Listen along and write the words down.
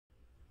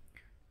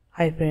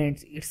Hi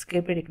friends, it's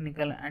KP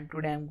Technical and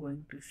today I'm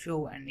going to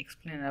show and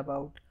explain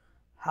about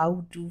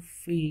how to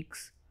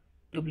fix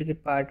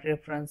duplicate part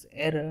reference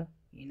error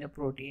in a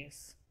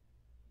proteus.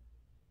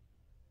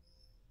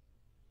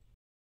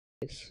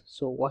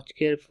 So watch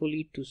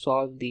carefully to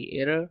solve the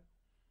error.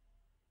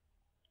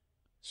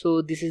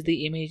 So this is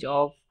the image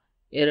of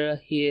error.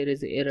 Here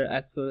is the error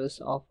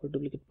occurs of a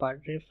duplicate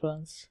part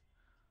reference.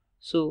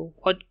 So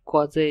what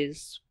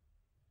causes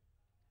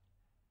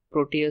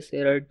proteus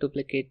error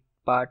duplicate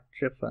part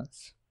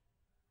reference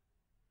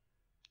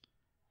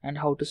and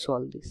how to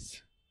solve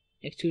this?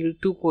 Actually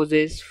two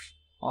causes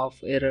of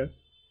error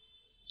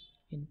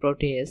in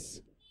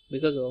proteus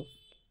because of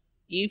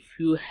if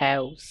you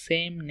have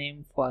same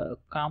name for a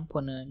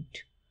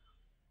component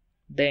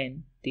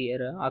then the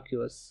error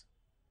occurs.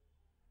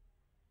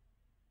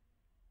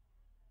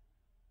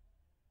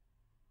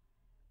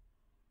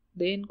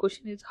 Then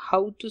question is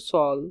how to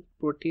solve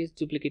proteus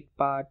duplicate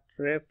part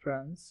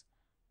reference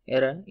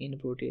error in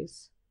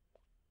proteus.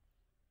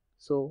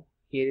 So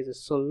here is a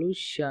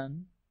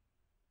solution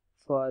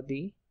for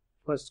the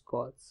first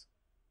cause.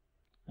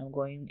 I'm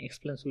going to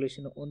explain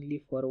solution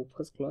only for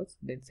first clause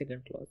then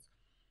second clause.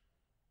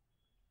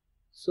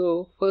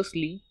 So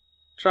firstly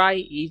try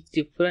each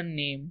different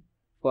name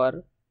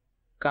for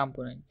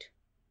component.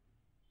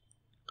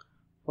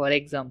 For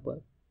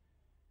example,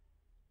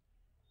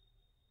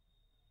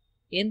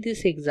 in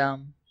this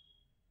example,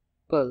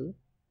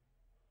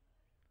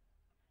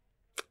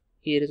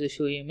 here is a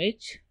show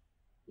image.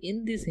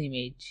 In this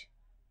image,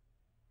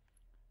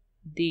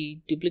 the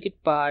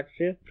duplicate part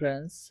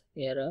reference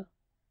error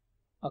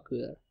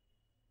occur.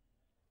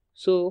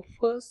 So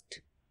first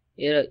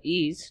error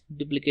is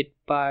duplicate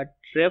part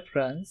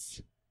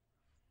reference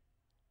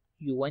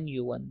U1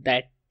 U1.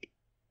 That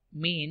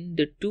mean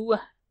the two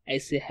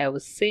IC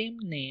have same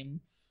name,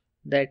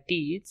 that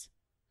is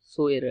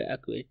so error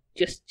occur.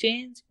 Just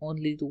change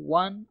only the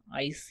one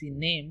IC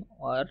name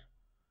or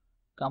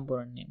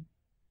component name.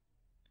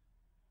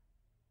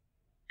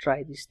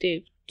 Try this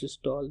step to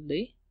solve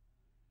the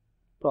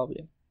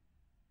problem.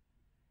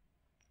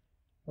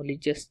 Only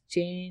just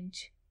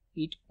change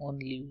it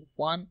only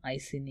one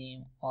IC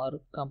name or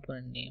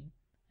component name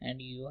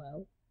and you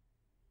have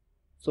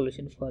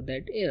solution for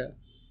that error.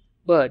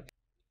 But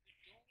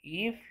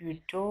if you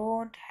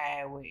don't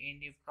have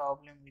any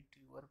problem with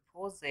your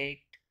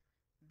project,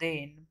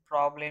 then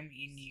problem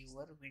in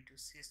your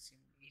Windows system,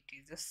 it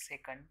is the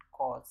second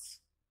cause.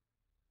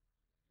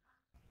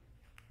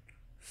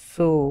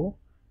 So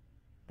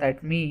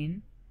that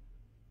means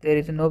there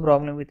is no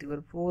problem with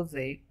your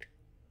project.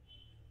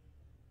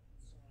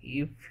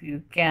 If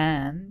you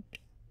can't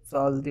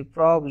solve the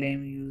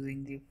problem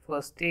using the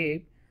first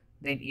step,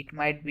 then it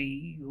might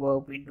be your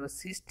Windows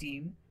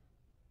system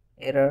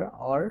error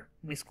or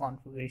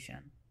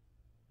misconfiguration.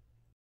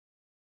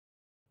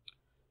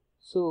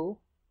 So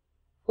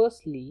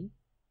firstly,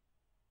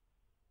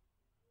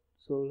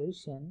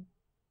 solution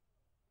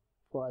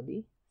for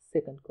the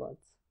second cause.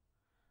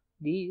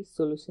 The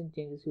solution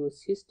changes your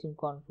system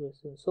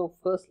configuration. So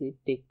firstly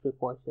take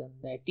precaution,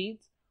 that is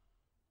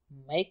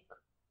make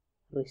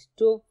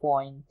restore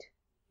point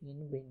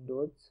in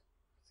Windows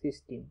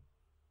system.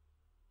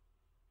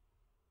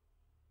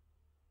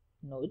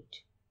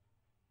 Note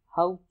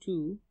how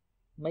to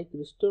make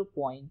restore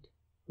point,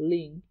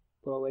 link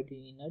provided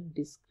in a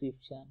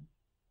description.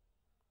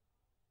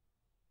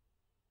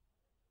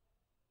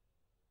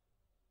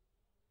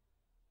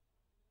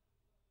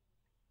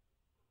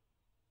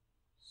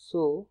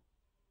 So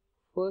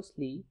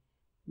firstly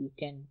you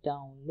can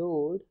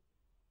download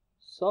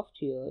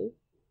software,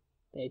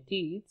 that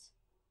is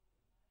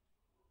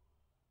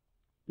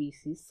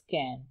PC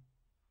scan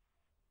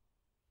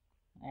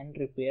and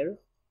repair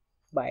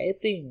by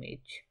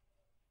reimage.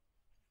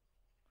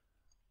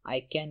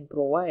 I can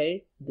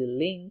provide the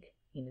link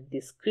in the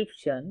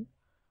description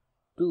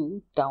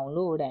to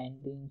download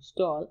and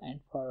install and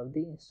follow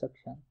the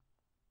instruction.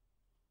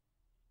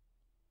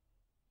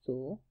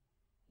 So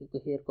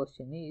here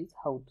question is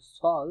how to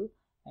solve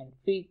and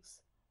fix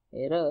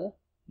error.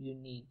 You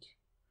need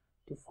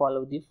to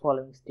follow the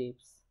following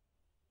steps.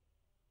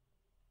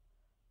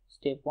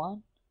 Step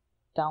 1,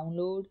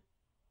 download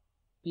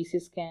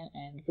PC scan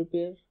and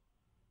repair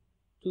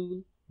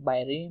tool by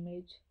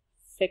reimage.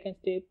 Second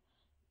step,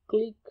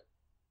 click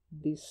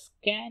the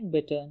scan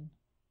button,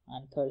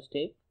 and third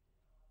step,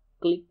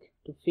 click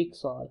to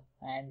fix all,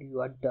 and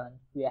you are done.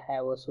 We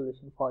have a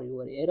solution for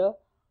your error.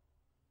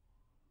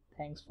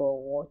 Thanks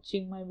for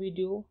watching my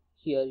video.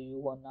 Here you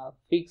wanna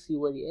fix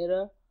your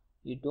error.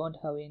 You don't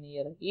have any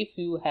error. If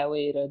you have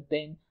error,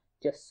 then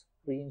just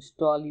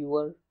reinstall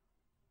your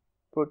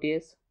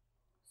proteus.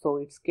 So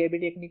it's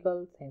KB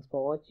Technical. Thanks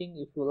for watching.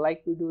 If you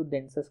like video,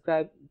 then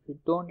subscribe. If you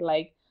don't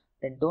like,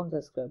 then don't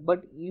subscribe.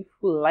 But if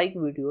you like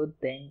video,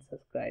 then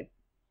subscribe.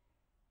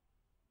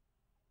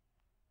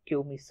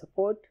 Give me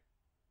support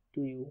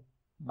to you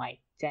my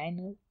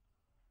channel.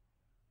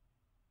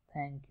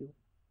 Thank you.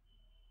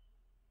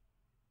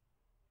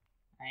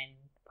 And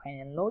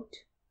final note,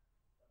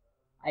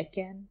 I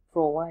can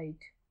provide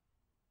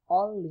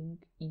all link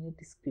in the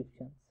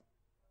descriptions.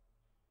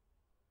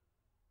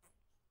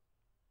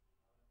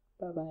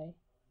 Bye bye.